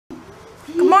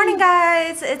Good morning,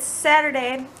 guys. It's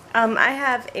Saturday. I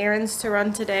have errands to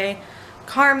run today.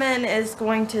 Carmen is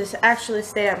going to actually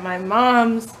stay at my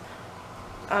mom's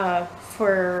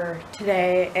for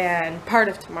today and part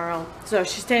of tomorrow. So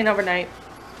she's staying overnight.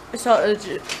 So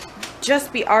it'll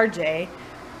just be RJ.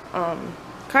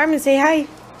 Carmen, say hi.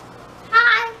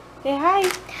 Hi. Say hi.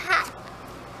 Hi.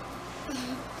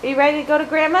 Are you ready to go to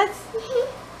Grandma's?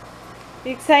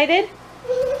 You excited?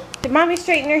 Did Mommy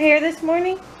straighten her hair this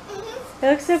morning? It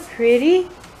looks so pretty.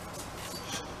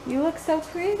 You look so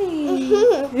pretty.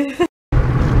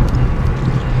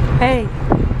 Hey,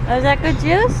 was that good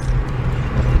juice?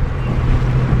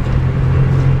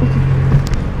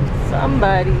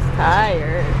 Somebody's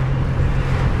tired.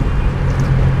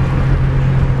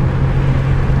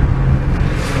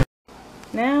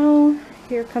 Now,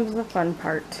 here comes the fun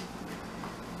part.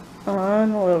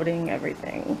 Unloading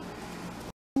everything.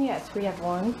 Yes, we have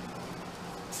 1,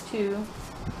 2,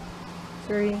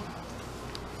 3,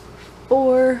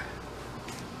 4.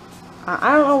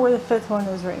 I don't know where the 5th one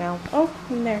is right now. Oh,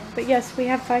 in there. But yes, we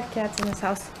have 5 cats in this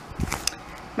house.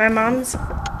 My mom's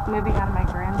moving out of my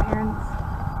grandparents,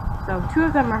 so 2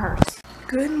 of them are hers.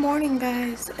 Good morning,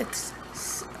 guys. It's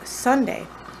Sunday.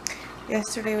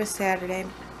 Yesterday was Saturday.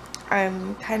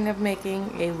 I'm kind of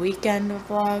making a weekend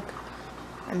vlog.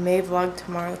 I may vlog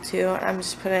tomorrow too. I'm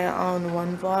just putting it all in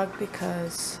one vlog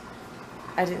because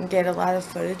I didn't get a lot of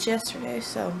footage yesterday.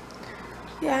 So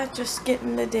yeah, just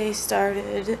getting the day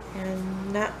started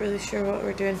and not really sure what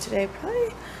we're doing today.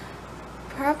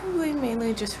 Probably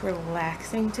mainly just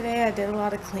relaxing today. I did a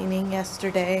lot of cleaning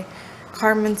yesterday.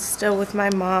 Carmen's still with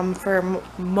my mom for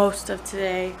most of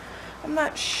today. I'm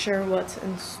not sure what's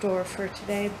in store for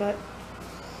today, but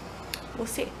we'll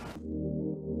see.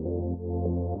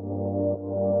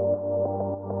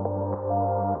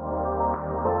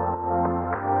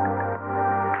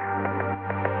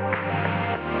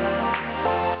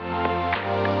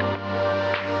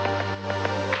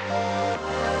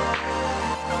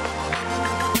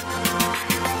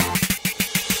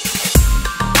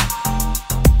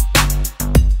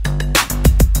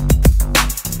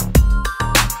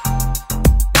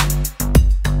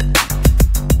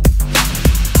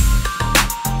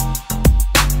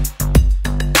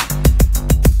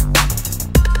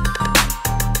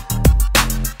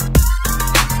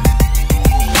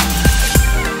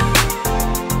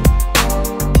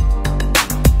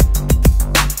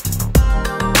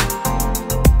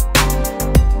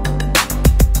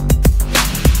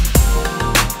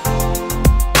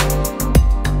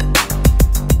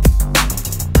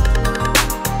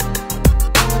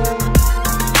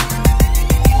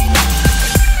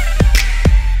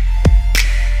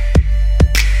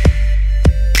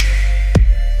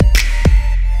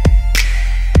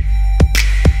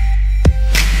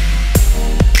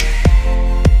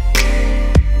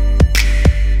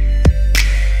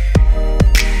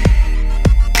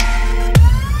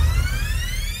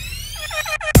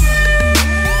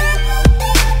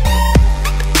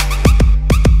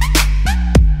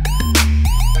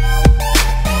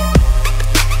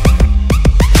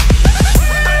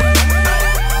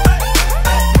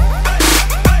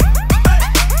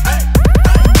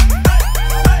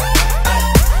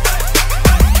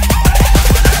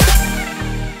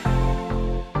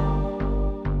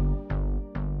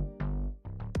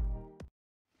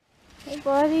 Hey,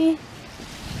 buddy.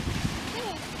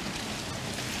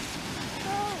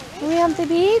 Are we on the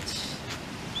beach?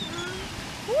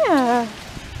 Yeah.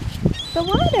 The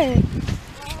water.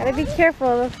 Gotta be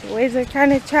careful. The waves are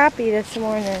kind of choppy this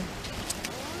morning.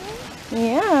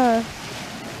 Yeah.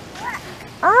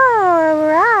 Oh, a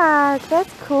rock.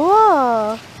 That's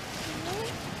cool.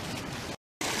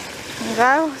 You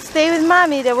gotta stay with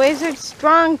Mommy. The waves are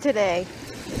strong today.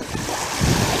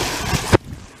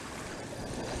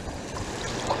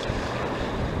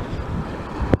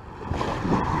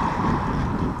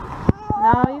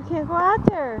 No, you can't go out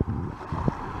there.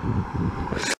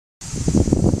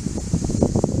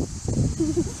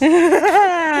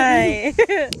 Hi.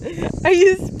 Are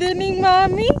you spinning,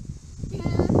 Mommy?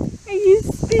 Are you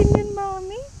spinning,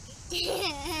 Mommy?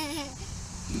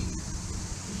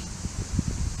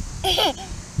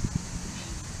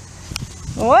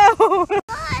 Whoa.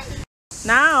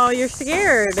 Now you're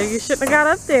scared. You shouldn't have got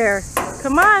up there.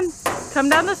 Come on. Come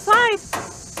down the slide.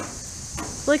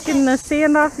 Flicking the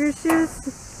sand off your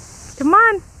shoes. Come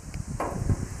on.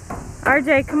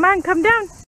 RJ, come on, come down.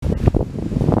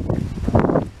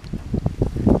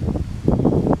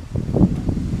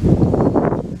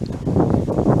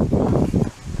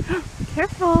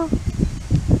 Careful.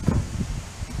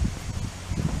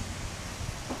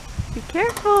 Be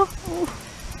careful. Ooh.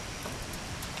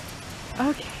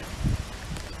 Okay.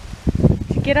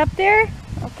 Get up there?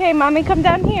 Okay, mommy, come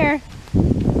down here.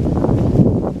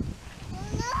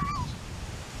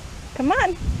 Come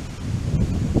on.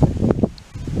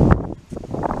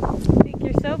 I think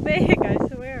you're so big, I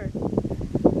swear.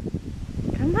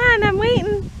 Come on, I'm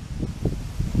waiting.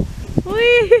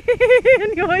 Whee!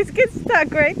 And you always get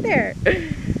stuck right there.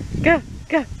 Go,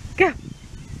 go, go.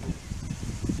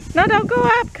 No, don't go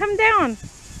up. Come down.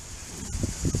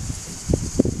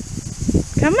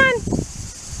 Come on.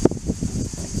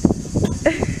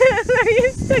 Are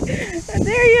you stuck?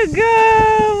 There you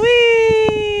go.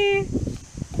 Whee!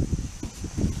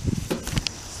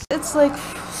 It's like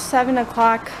 7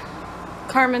 o'clock.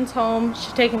 Carmen's home.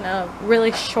 She's taking a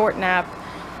really short nap.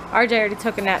 RJ already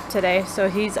took a nap today, so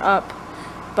he's up.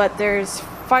 But there's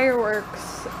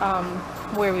fireworks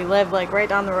where we live, like right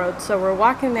down the road. So we're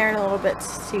walking there in a little bit to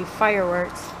see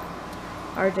fireworks.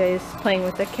 RJ's playing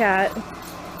with the cat.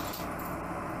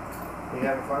 You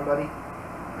having fun, buddy?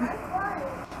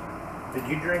 Did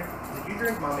you drink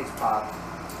mommy's pop?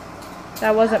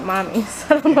 That wasn't mommy's.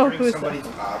 I don't know who's somebody's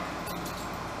pop.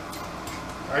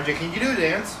 RJ, can you do a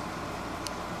dance?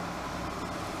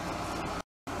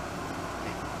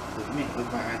 Look at me, look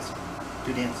at my eyes.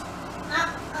 Do dance.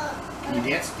 Can you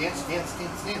dance? Dance, dance,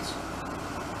 dance, dance.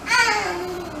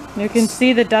 You can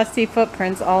see the dusty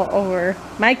footprints all over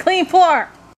my clean floor.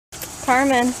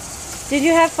 Carmen, did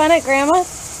you have fun at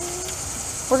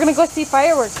Grandma's? We're gonna go see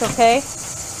fireworks, okay?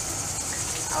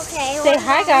 Okay. Say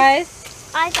hi, guys.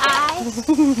 Hi, guys.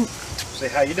 Say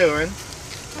how you doing?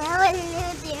 How are you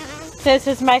doing? This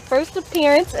is my first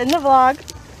appearance in the vlog.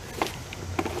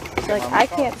 Like, I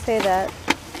can't say that.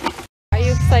 Are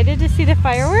you excited to see the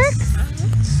fireworks?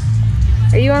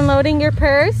 Are you unloading your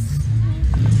purse?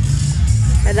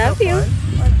 I love you.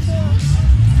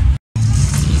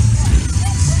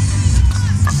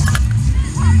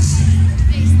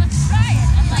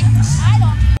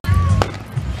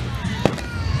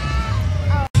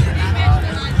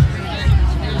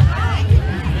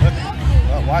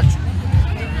 Watch.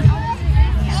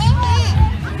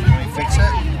 Let me fix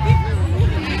it.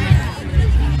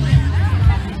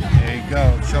 There you go.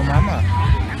 Show mama.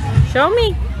 Show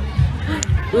me.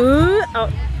 Ooh. Oh.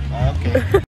 Okay.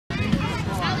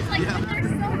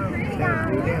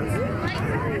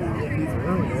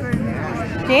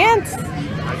 Dance.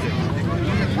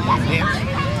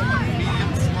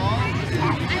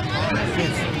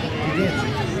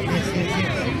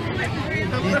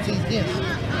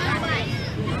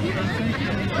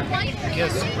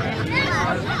 Yes.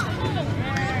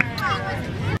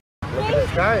 Look at the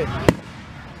sky.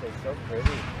 It's so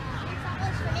pretty.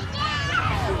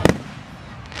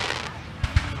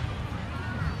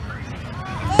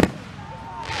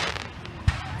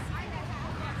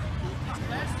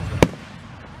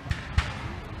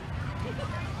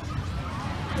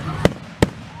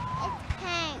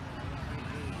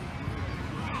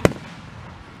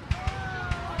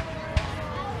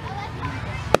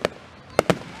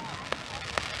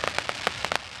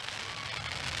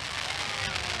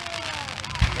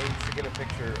 Get a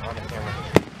picture on the camera.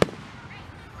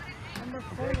 I'm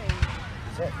recording.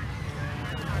 Is it?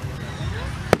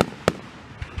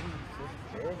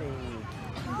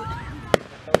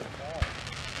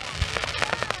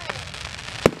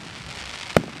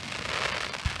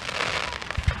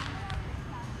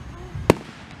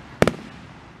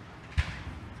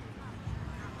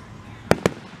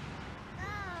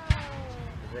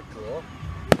 Is it cool?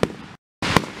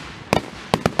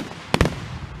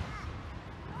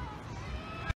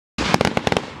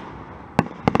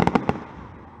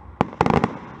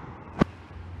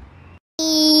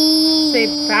 Say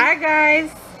bye,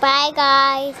 guys. Bye,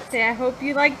 guys. Say I hope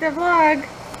you like the vlog.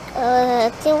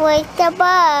 To wait the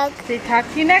bug. Say talk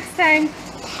to you next time.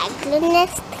 Talk to you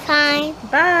next time.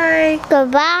 Bye.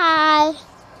 Goodbye.